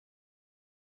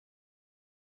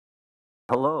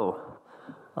Hello.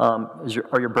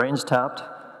 Are your brains tapped?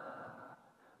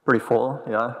 Pretty full,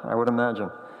 yeah, I would imagine.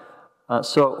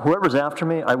 So whoever's after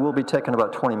me, I will be taking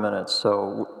about 20 minutes,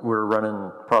 so we're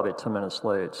running probably 10 minutes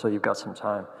late, so you've got some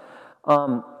time.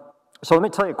 So let me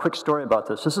tell you a quick story about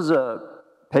this. This is a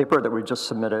paper that we just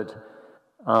submitted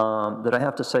that I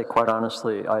have to say, quite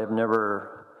honestly, I have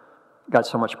never got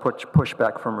so much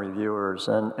pushback from reviewers,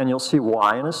 and you'll see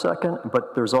why in a second,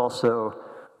 but there's also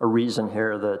a reason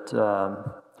here that,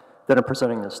 that I'm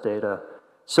presenting this data.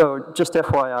 So just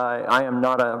FYI, I am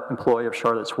not an employee of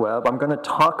Charlotte's Web. I'm going to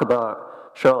talk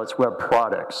about Charlotte's Web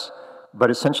products,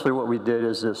 but essentially what we did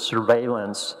is a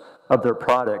surveillance of their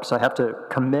products. I have to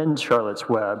commend Charlotte's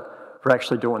Web for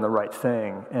actually doing the right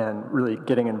thing and really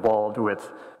getting involved with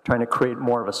trying to create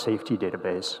more of a safety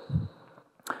database.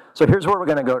 So here's where we're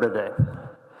going to go today.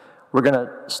 We're going to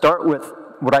start with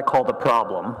what I call the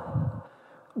problem.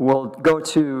 We'll go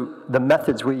to the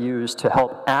methods we use to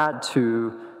help add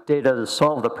to data to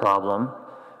solve the problem.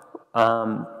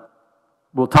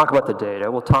 We'll talk about the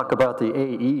data. We'll talk about the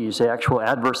AEs, the actual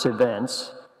adverse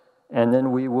events, and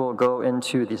then we will go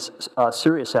into these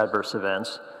serious adverse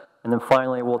events. And then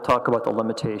finally, we'll talk about the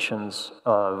limitations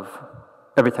of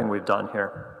everything we've done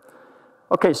here.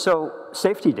 Okay, so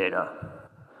safety data,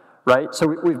 right? So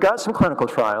we've got some clinical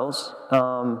trials.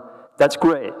 That's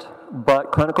great,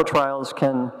 but clinical trials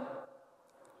can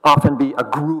often be a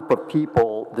group of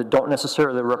people that don't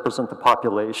necessarily represent the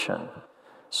population.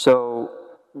 So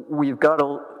we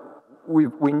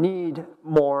need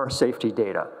more safety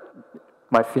data,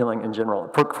 my feeling in general,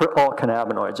 for all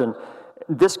cannabinoids. And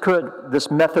this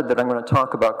method that I'm going to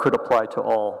talk about could apply to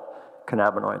all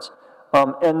cannabinoids.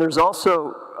 And there's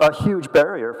also a huge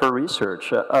barrier for research.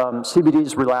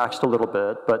 CBD's relaxed a little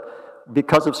bit, but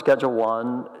because of Schedule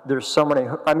 1, there's so many,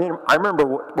 I mean, I remember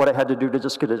what I had to do to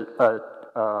just get a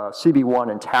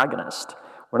CB1 antagonist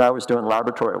when I was doing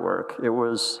laboratory work. It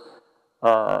was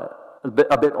a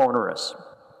bit onerous.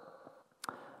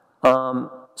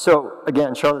 So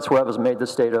again, Charlotte's Web has made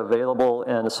this data available,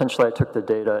 and essentially I took the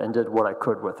data and did what I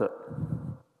could with it.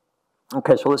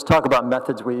 Okay, so let's talk about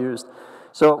methods we used.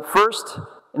 So first,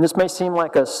 and this may seem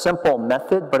like a simple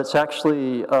method, but it's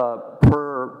actually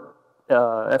per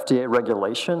FDA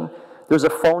regulation. There's a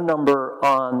phone number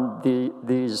on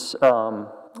these, oh,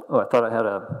 I thought I had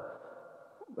a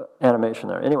animation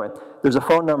there. Anyway, there's a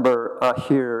phone number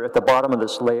here at the bottom of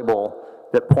this label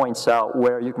that points out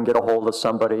where you can get a hold of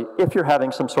somebody if you're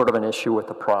having some sort of an issue with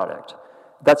the product.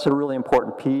 That's a really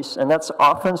important piece, and that's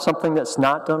often something that's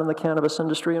not done in the cannabis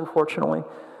industry, unfortunately.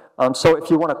 So if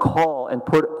you want to call and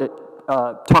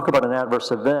talk about an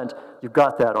adverse event, you've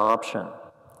got that option.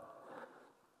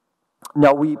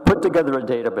 Now, we put together a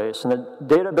database, and the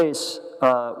database,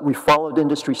 we followed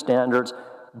industry standards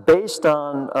based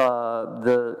on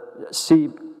the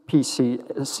CPSC,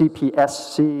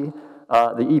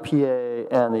 the EPA,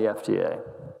 and the FDA.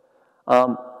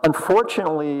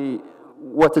 Unfortunately,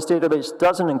 what this database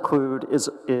doesn't include is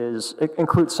it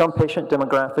includes some patient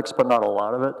demographics, but not a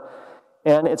lot of it.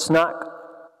 And it's not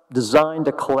designed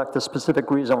to collect the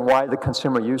specific reason why the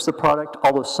consumer used the product,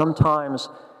 although sometimes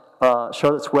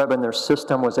Charlotte's Web and their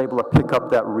system was able to pick up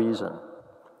that reason.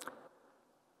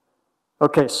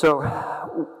 Okay, so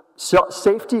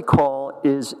Safety Call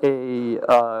is a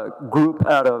group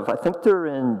out of, I think they're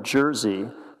in Jersey.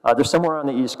 They're somewhere on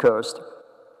the East Coast.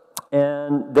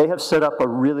 And they have set up a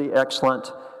really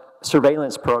excellent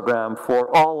surveillance program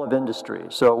for all of industry.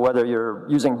 So whether you're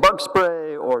using bug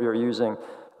spray or you're using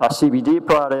CBD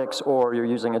products or you're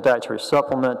using a dietary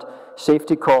supplement,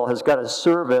 Safety Call has got a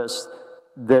service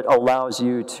that allows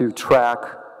you to track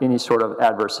any sort of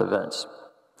adverse events.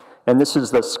 And this is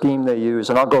the scheme they use,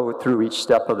 and I'll go through each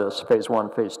step of this, phase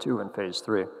 1, phase 2, and phase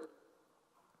 3.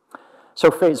 So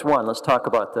phase 1, let's talk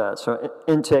about that. So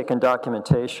intake and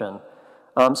documentation.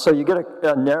 So you get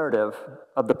a narrative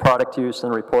of the product use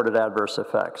and reported adverse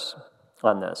effects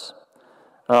on this.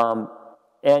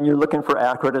 And you're looking for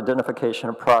accurate identification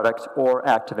of product or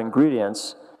active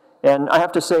ingredients. And I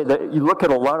have to say that you look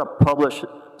at a lot of published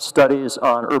studies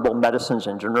on herbal medicines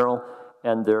in general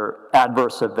and their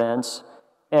adverse events,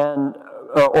 and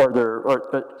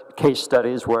or case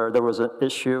studies where there was an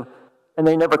issue, and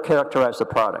they never characterize the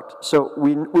product. So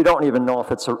we don't even know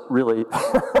if it's really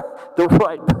the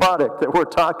right product that we're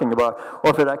talking about,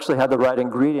 or if it actually had the right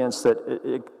ingredients that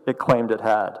it claimed it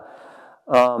had.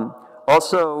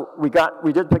 Also, we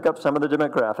did pick up some of the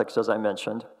demographics, as I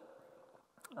mentioned,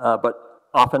 but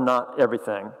often not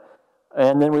everything.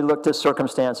 And then we looked at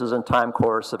circumstances and time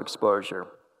course of exposure.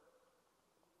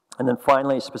 And then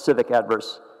finally, specific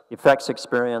adverse effects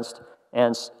experienced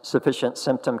and sufficient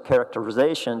symptom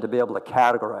characterization to be able to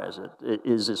categorize it.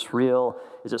 Is this real?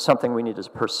 Is it something we need to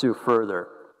pursue further?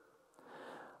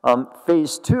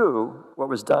 Phase 2, what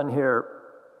was done here,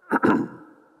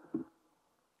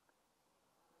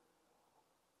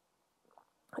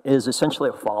 is essentially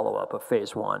a follow-up of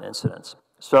phase 1 incidents.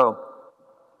 So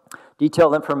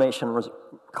detailed information was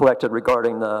collected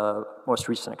regarding the most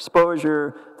recent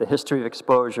exposure, the history of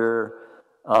exposure,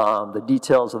 the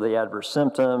details of the adverse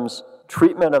symptoms,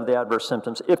 treatment of the adverse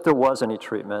symptoms, if there was any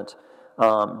treatment,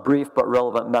 brief but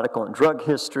relevant medical and drug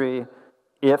history,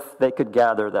 if they could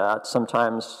gather that.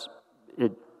 Sometimes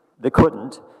they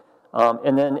couldn't.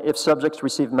 And then if subjects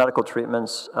received medical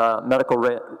treatments, medical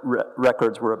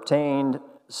records were obtained,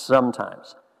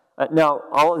 sometimes. Now,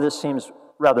 all of this seems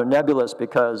rather nebulous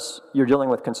because you're dealing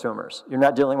with consumers. You're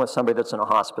not dealing with somebody that's in a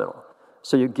hospital.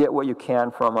 So you get what you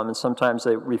can from them, and sometimes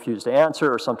they refuse to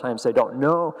answer, or sometimes they don't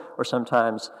know, or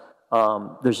sometimes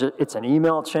it's an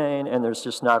email chain, and there's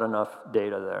just not enough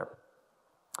data there.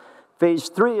 Phase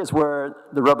 3 is where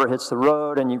the rubber hits the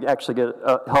road, and you actually get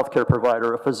a healthcare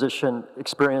provider, a physician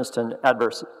experienced in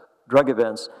adverse drug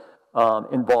events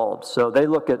involved. So they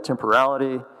look at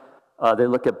temporality, they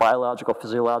look at biological,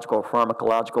 physiological, or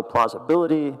pharmacological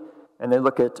plausibility, and they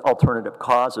look at alternative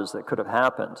causes that could have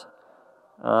happened.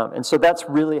 And so that's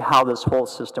really how this whole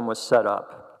system was set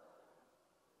up.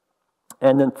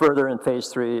 And then further in phase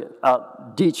 3,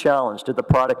 de-challenge. Did the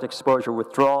product exposure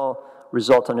withdrawal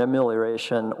result in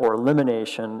amelioration or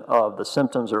elimination of the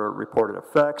symptoms or reported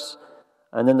effects?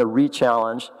 And then the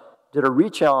re-challenge. Did a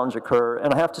re-challenge occur?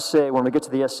 And I have to say, when we get to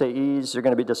the SAEs, you're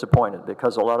going to be disappointed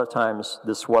because a lot of times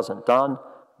this wasn't done,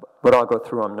 but I'll go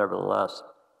through them nevertheless.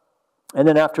 And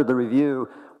then after the review,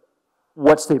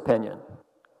 what's the opinion?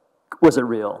 Was it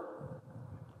real?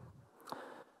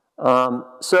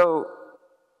 So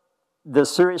the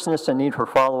seriousness and need for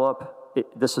follow-up,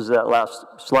 this is that last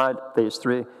slide, phase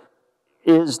 3,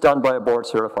 is done by a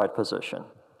board-certified physician.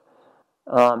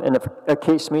 And if a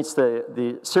case meets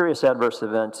the serious adverse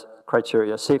event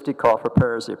criteria, safety call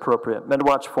prepares the appropriate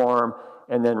MedWatch form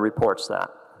and then reports that.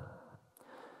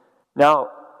 Now,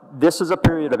 this is a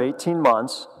period of 18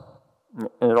 months,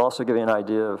 and it'll also give you an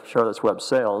idea of Charlotte's Web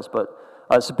sales, but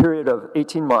it's a period of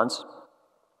 18 months,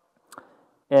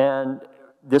 and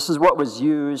this is what was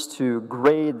used to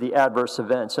grade the adverse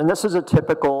events. And this is a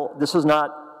typical, this is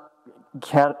not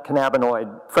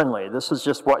cannabinoid friendly. This is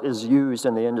just what is used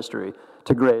in the industry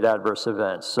to grade adverse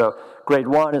events. So grade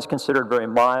 1 is considered very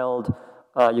mild.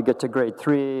 You get to grade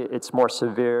 3, it's more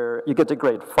severe. You get to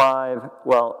grade 5,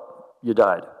 well, you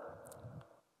died.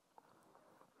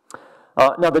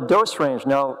 Now the dose range,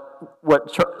 now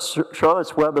what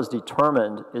Charlotte's Web has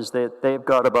determined is that they've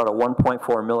got about a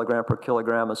 1.4 milligram per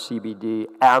kilogram of CBD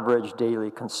average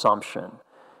daily consumption.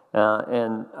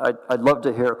 And I'd love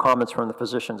to hear comments from the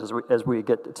physicians as we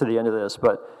get to the end of this,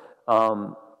 but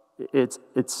it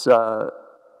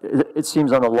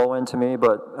seems on the low end to me,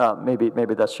 but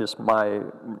maybe that's just my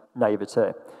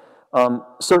naivete.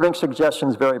 Serving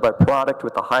suggestions vary by product,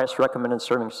 with the highest recommended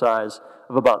serving size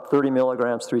of about 30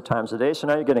 milligrams 3 times a day, so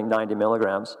now you're getting 90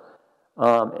 milligrams.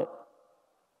 And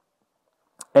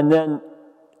then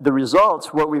the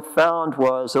results, what we found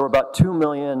was there were about 2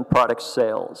 million product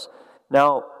sales.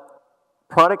 Now,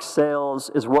 product sales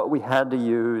is what we had to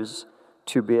use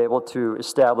to be able to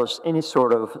establish any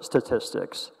sort of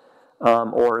statistics,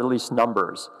 or at least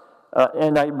numbers.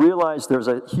 And I realize there's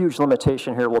a huge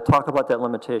limitation here. We'll talk about that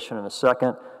limitation in a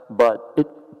second, but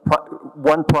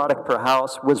one product per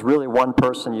house was really one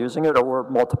person using it, or were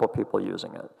multiple people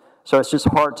using it. So it's just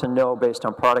hard to know based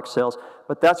on product sales,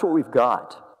 but that's what we've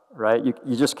got, right? You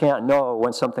just can't know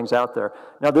when something's out there.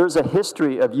 Now, there's a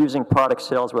history of using product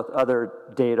sales with other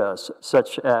data,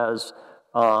 such as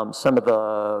some of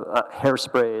the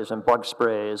hairsprays and bug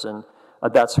sprays and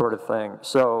that sort of thing.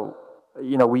 So,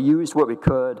 you know, we used what we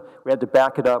could. We had to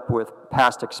back it up with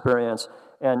past experience,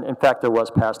 and in fact, there was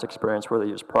past experience where they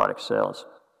used product sales.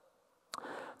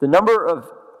 The number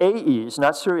of AEs,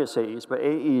 not serious AEs, but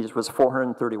AEs was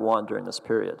 431 during this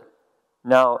period.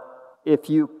 Now, if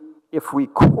we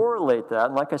correlate that,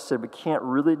 and like I said, we can't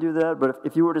really do that, but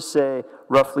if you were to say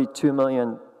roughly 2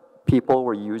 million people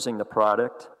were using the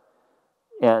product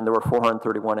and there were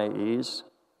 431 AEs,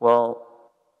 well,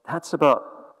 that's about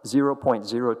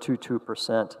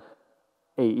 0.022%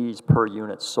 AEs per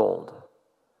unit sold.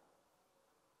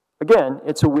 Again,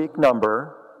 it's a weak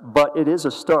number, but it is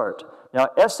a start. Now,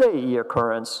 SAE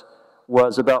occurrence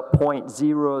was about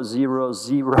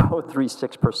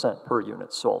 0.00036% per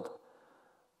unit sold.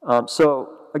 So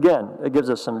again, it gives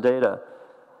us some data.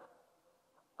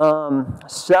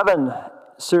 7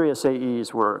 serious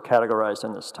AEs were categorized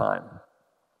in this time.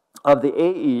 Of the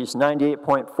AEs,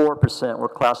 98.4% were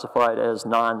classified as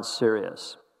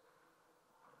non-serious.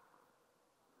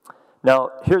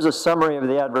 Now, here's a summary of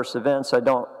the adverse events. I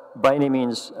don't, by any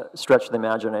means, stretch the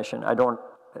imagination. I don't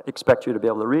expect you to be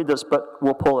able to read this, but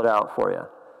we'll pull it out for you.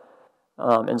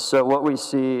 And so what we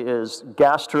see is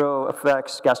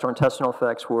gastrointestinal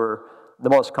effects were the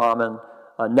most common.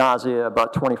 Nausea,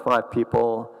 about 25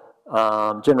 people.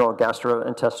 General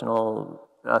gastrointestinal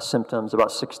symptoms,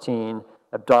 about 16.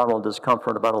 Abdominal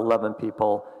discomfort, about 11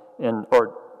 people,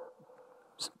 or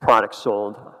products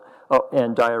sold. Oh,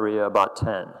 and diarrhea, about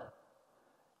 10.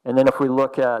 And then if we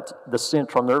look at the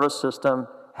central nervous system,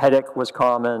 headache was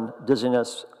common,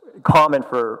 dizziness, common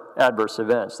for adverse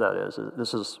events, that is.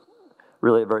 This is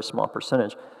really a very small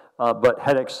percentage. But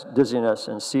headaches, dizziness,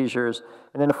 and seizures.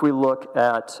 And then if we look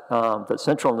at the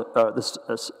central,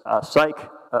 psych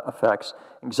effects,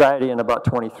 anxiety in about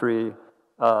 23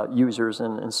 users,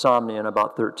 and insomnia in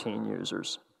about 13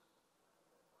 users.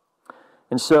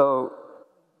 And so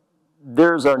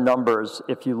there's our numbers.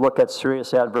 If you look at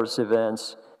serious adverse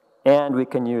events, and we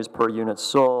can use per unit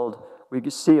sold, we can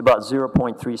see about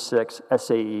 0.36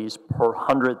 SAEs per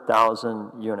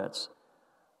 100,000 units.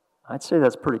 I'd say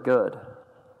that's pretty good.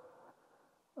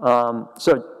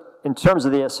 So in terms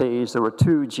of the SAEs, there were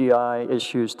 2 GI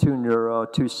issues, 2 neuro,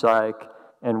 2 psych,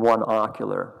 and 1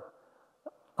 ocular.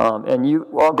 And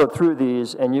I'll go through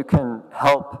these, and you can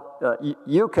help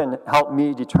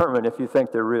me determine if you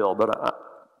think they're real, but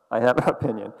I have an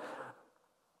opinion.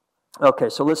 Okay,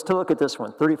 so let's look at this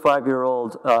one.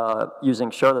 35-year-old using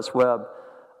Charlotte's Web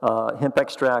hemp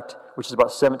extract, which is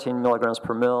about 17 milligrams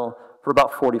per mil, for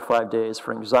about 45 days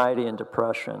for anxiety and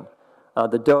depression.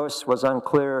 The dose was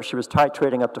unclear. She was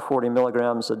titrating up to 40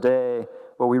 milligrams a day,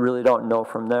 but we really don't know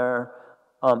from there.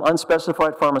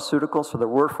 Unspecified pharmaceuticals, so there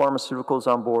were pharmaceuticals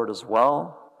on board as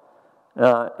well.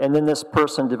 And then this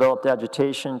person developed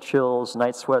agitation, chills,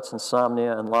 night sweats,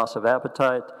 insomnia, and loss of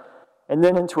appetite. And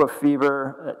then into a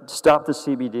fever, stopped the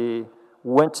CBD,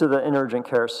 went to the urgent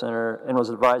care center, and was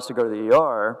advised to go to the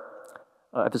ER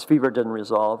if his fever didn't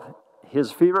resolve.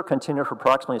 His fever continued for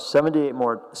approximately 7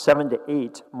 to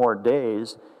 8 more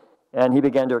days, and he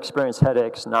began to experience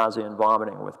headaches, nausea, and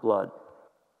vomiting with blood.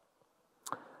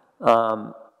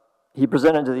 He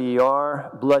presented to the ER,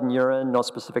 blood and urine, no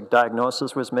specific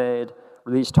diagnosis was made,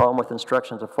 released home with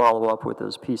instructions to follow up with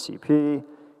his PCP.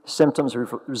 Symptoms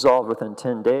resolved within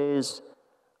 10 days,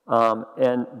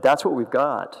 and that's what we've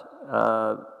got.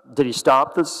 Did he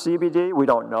stop the CBD? We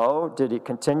don't know. Did he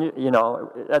continue? You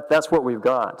know, that's what we've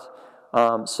got.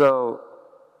 So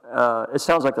it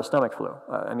sounds like the stomach flu.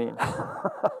 I mean,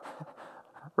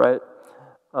 right?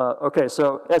 Okay,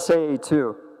 so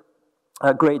SAE2,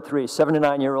 grade 3, 7 to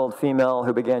 9-year-old female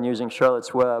who began using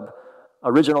Charlotte's Web.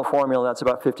 Original formula, that's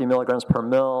about 50 milligrams per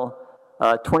mil.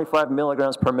 25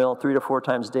 milligrams per mil, 3 to 4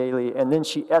 times daily, and then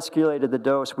she escalated the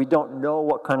dose. We don't know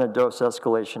what kind of dose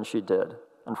escalation she did,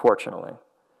 unfortunately.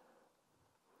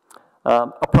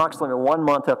 Approximately 1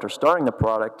 month after starting the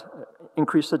product,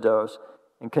 increased the dose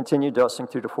and continued dosing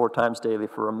 3 to 4 times daily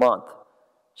for a month.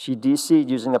 She DC'd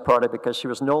using the product because she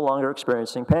was no longer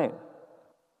experiencing pain.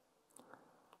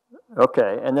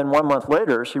 Okay, and then 1 month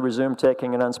later, she resumed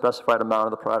taking an unspecified amount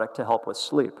of the product to help with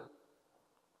sleep.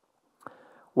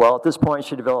 Well, at this point,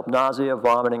 she developed nausea,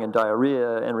 vomiting, and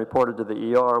diarrhea and reported to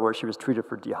the ER, where she was treated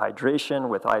for dehydration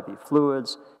with IV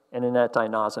fluids and an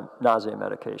anti-nausea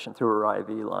medication through her IV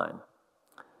line.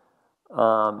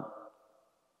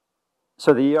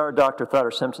 So the ER doctor thought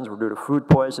her symptoms were due to food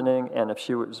poisoning, and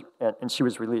she was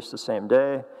released the same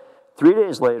day. 3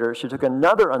 days later, she took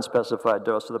another unspecified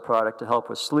dose of the product to help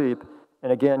with sleep,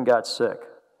 and again got sick.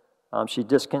 She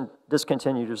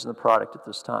discontinued using the product at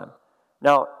this time.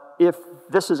 Now, if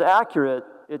this is accurate,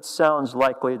 it sounds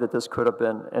likely that this could have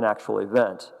been an actual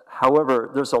event.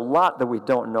 However, there's a lot that we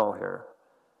don't know here.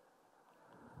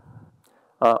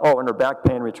 And her back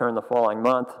pain returned the following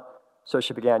month, so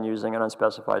she began using an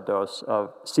unspecified dose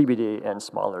of CBD and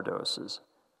smaller doses.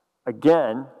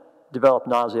 Again, developed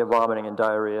nausea, vomiting, and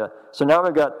diarrhea. So now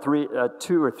we've got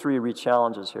 2 or 3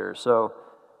 re-challenges here. So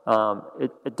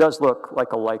it does look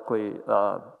like a likely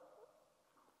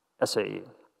SAE.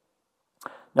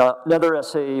 Now, another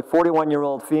SAE,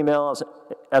 41-year-old female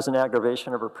as an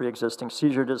aggravation of her pre-existing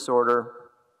seizure disorder.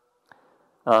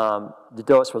 The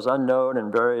dose was unknown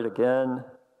and varied again.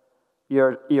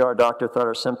 ER doctor thought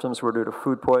her symptoms were due to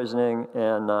food poisoning,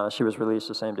 and she was released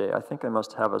the same day. I think I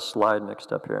must have a slide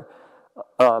mixed up here.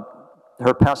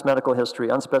 Her past medical history,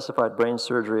 unspecified brain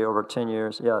surgery over 10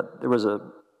 years. Yeah, there was a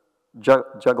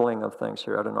juggling of things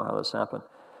here. I don't know how this happened.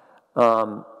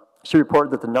 She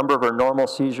reported that the number of her normal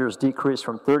seizures decreased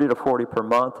from 30 to 40 per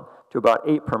month to about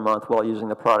 8 per month while using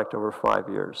the product over 5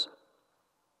 years.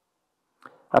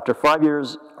 After 5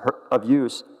 years of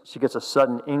use, she gets a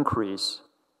sudden increase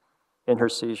in her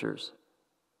seizures.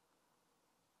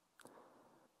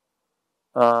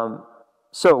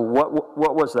 So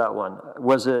what was that one?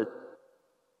 Was it,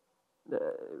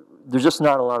 there's just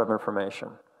not a lot of information.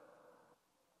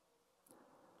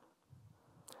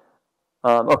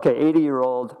 Okay,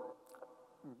 80-year-old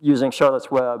using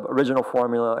Charlotte's Web, original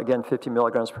formula, again 50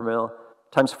 milligrams per mil,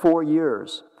 times 4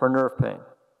 years for nerve pain.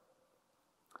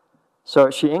 So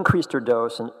she increased her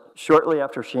dose, and shortly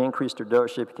after she increased her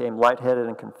dose, she became lightheaded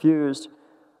and confused.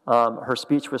 Her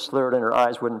speech was slurred and her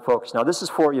eyes wouldn't focus. Now, this is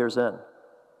 4 years in.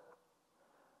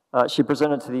 She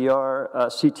presented to the ER.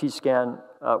 CT scan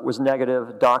was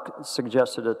negative. Doc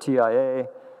suggested a TIA.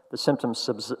 The symptoms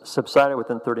subsided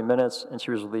within 30 minutes, and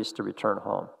she was released to return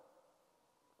home.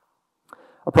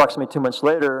 Approximately 2 months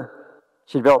later,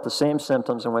 she developed the same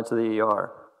symptoms and went to the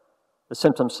ER. The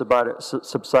symptoms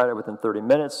subsided within 30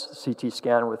 minutes. CT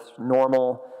scan was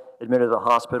normal. Admitted to the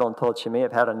hospital and told she may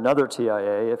have had another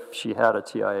TIA if she had a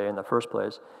TIA in the first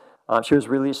place. She was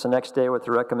released the next day with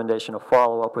the recommendation of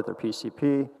follow-up with her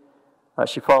PCP.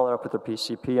 She followed up with her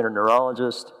PCP and her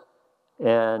neurologist,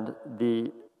 and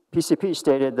the PCP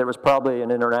stated there was probably an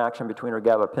interaction between her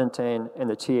gabapentine and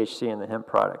the THC in the hemp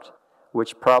product,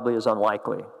 which probably is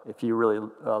unlikely if you really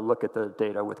look at the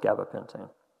data with gabapentine.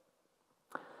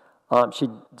 She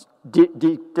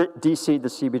DC'd the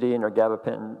CBD, and her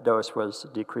gabapentin dose was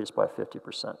decreased by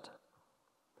 50%.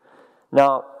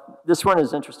 Now, this one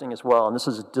is interesting as well, and this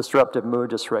is disruptive mood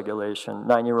dysregulation,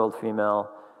 9-year-old female.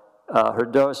 Her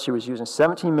dose, she was using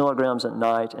 17 milligrams at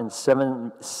night and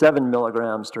 7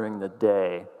 milligrams during the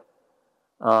day.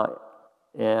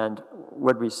 And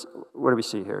what do we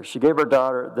see here? She gave her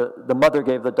daughter, the mother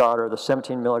gave the daughter the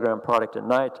 17 milligram product at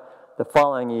night. The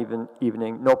following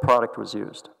evening, no product was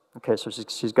used. Okay, so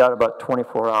she's got about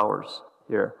 24 hours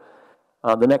here.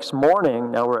 The next morning,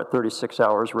 now we're at 36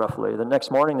 hours roughly, the next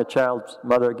morning the child's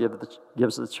mother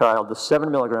gives the child the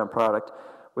 7 milligram product.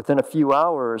 Within a few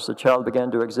hours, the child began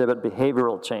to exhibit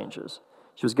behavioral changes.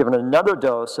 She was given another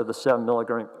dose of the 7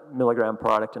 milligram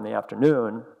product in the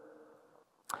afternoon.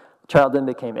 The child then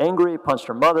became angry, punched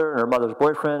her mother and her mother's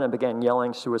boyfriend, and began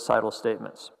yelling suicidal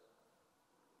statements.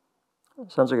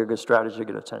 Sounds like a good strategy to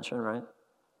get attention, right?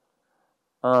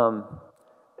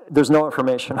 There's no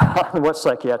information on what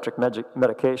psychiatric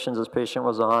medications this patient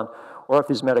was on, or if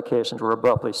these medications were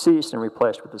abruptly ceased and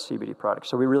replaced with the CBD product.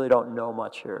 So we really don't know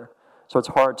much here. So it's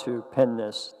hard to pin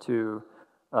this to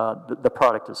the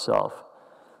product itself.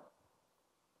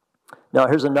 Now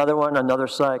here's another one, another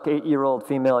psych, 8-year-old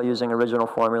female using original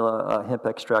formula, hemp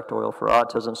extract oil for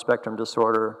autism spectrum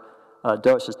disorder.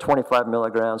 Dose is 25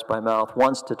 milligrams by mouth,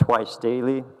 once to twice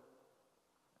daily.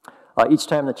 Each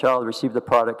time the child received the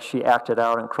product, she acted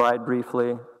out and cried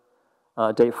briefly.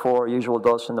 Day 4, usual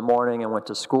dose in the morning, and went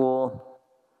to school.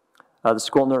 The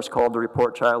school nurse called to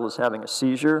report child was having a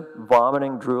seizure,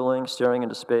 vomiting, drooling, staring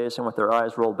into space, and with her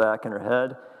eyes rolled back in her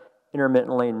head,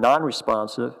 intermittently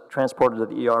non-responsive, transported to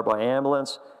the ER by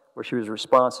ambulance, where she was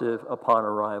responsive upon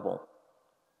arrival.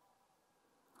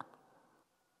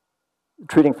 The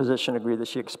treating physician agreed that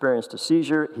she experienced a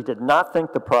seizure. He did not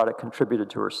think the product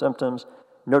contributed to her symptoms.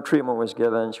 No treatment was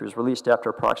given. She was released after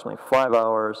approximately 5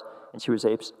 hours, and she was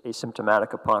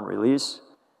asymptomatic upon release.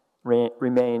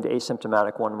 Remained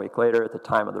asymptomatic 1 week later at the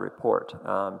time of the report.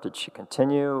 Did she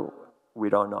continue?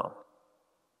 We don't know.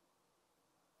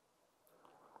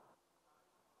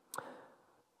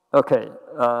 Okay,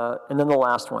 and then the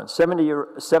last one.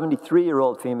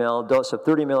 73-year-old female, dose of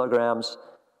 30 milligrams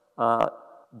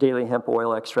daily hemp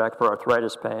oil extract for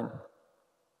arthritis pain.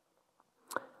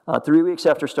 3 weeks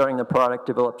after starting the product,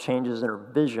 developed changes in her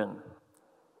vision.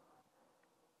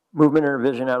 Movement in her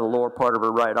vision out of the lower part of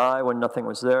her right eye when nothing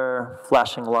was there,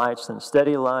 flashing lights and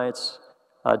steady lights,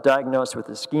 diagnosed with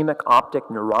ischemic optic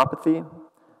neuropathy.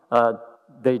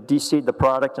 They DC'd the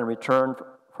product and returned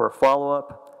for a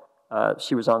follow-up.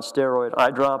 She was on steroid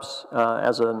eye drops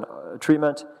as a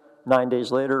treatment. 9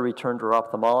 days later, returned to her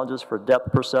ophthalmologist for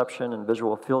depth perception and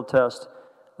visual field test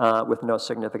with no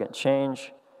significant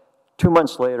change. 2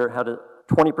 months later, had a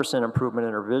 20% improvement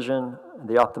in her vision.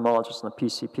 The ophthalmologist and the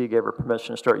PCP gave her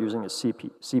permission to start using the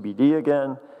CBD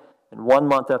again. And 1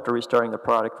 month after restarting the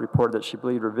product, reported that she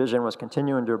believed her vision was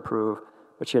continuing to improve,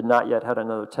 but she had not yet had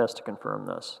another test to confirm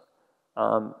this.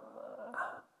 I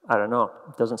don't know.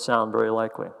 It doesn't sound very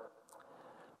likely.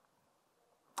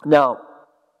 Now,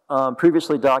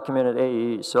 previously documented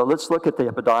AE. So let's look at the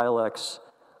Epidiolex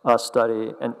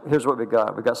study, and here's what we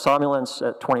got. We got somnolence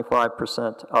at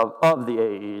 25% of the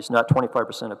AEs, not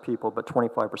 25% of people, but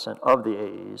 25% of the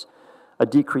AEs. A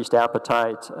decreased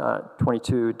appetite,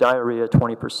 22, diarrhea,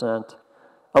 20%,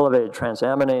 elevated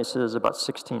transaminases, about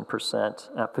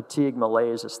 16%, fatigue,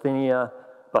 malaise, asthenia,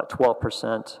 about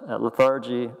 12%,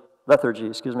 lethargy,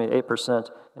 8%,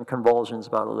 and convulsions,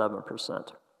 about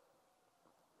 11%.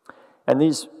 And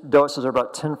these doses are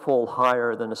about 10-fold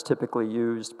higher than is typically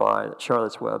used by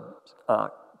Charlotte's Web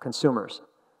consumers.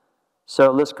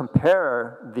 So let's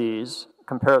compare these,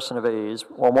 comparison of AEs.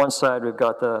 On one side, we've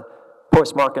got the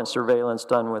post-market surveillance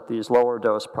done with these lower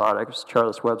dose products,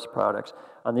 Charlotte's Web's products.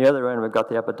 On the other end, we've got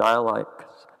the Epidiolex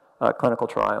clinical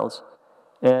trials.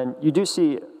 And you do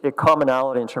see a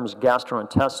commonality in terms of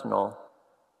gastrointestinal.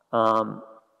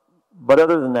 But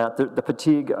other than that, the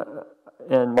fatigue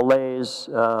and malaise,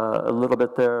 a little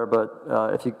bit there, but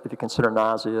if you consider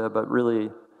nausea, but really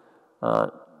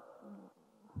not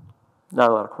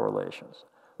a lot of correlations.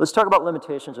 Let's talk about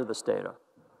limitations of this data.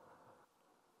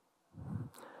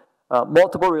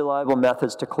 Multiple reliable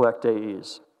methods to collect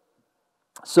AEs.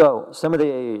 So, some of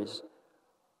the AEs.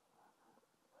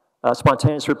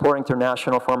 Spontaneous reporting through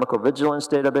national pharmacovigilance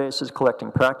databases,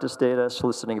 collecting practice data,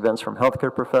 soliciting events from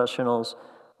healthcare professionals.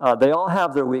 They all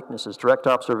have their weaknesses, direct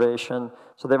observation.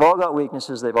 So they've all got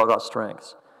weaknesses, they've all got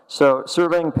strengths. So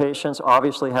surveying patients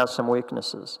obviously has some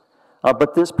weaknesses.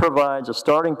 But this provides a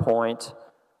starting point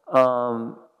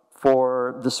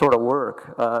for this sort of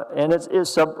work. And it is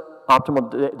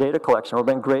suboptimal data collection. It would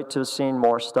have been great to have seen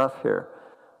more stuff here.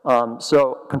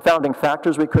 So confounding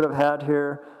factors we could have had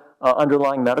here,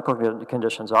 underlying medical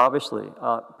conditions, obviously,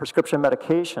 prescription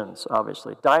medications,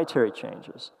 obviously, dietary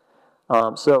changes.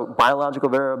 So biological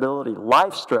variability,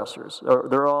 life stressors,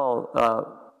 they're all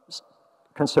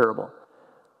considerable.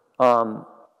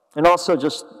 And also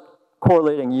just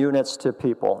correlating units to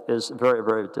people is very,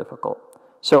 very difficult.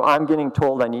 So I'm getting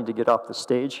told I need to get off the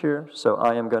stage here, so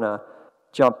I am going to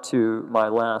jump to my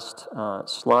last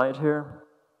slide here.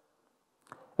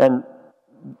 And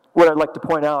what I'd like to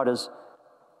point out is,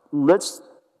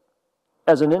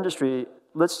 as an industry,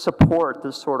 let's support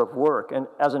this sort of work. And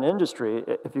as an industry,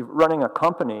 if you're running a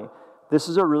company, this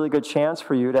is a really good chance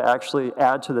for you to actually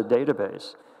add to the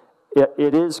database.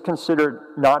 It is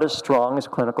considered not as strong as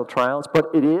clinical trials, but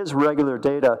it is regular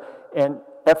data. And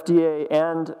FDA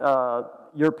and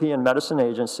European Medicine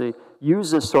Agency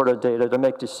use this sort of data to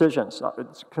make decisions.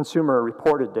 It's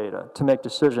consumer-reported data to make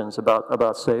decisions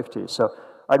about safety. So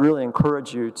I'd really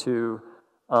encourage you to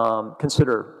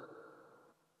consider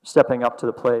stepping up to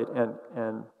the plate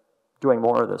and doing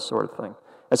more of this sort of thing.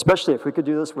 Especially if we could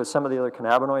do this with some of the other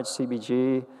cannabinoids,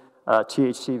 CBG,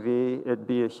 THCV, it'd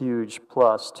be a huge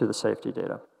plus to the safety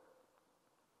data.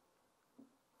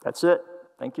 That's it.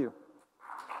 Thank you.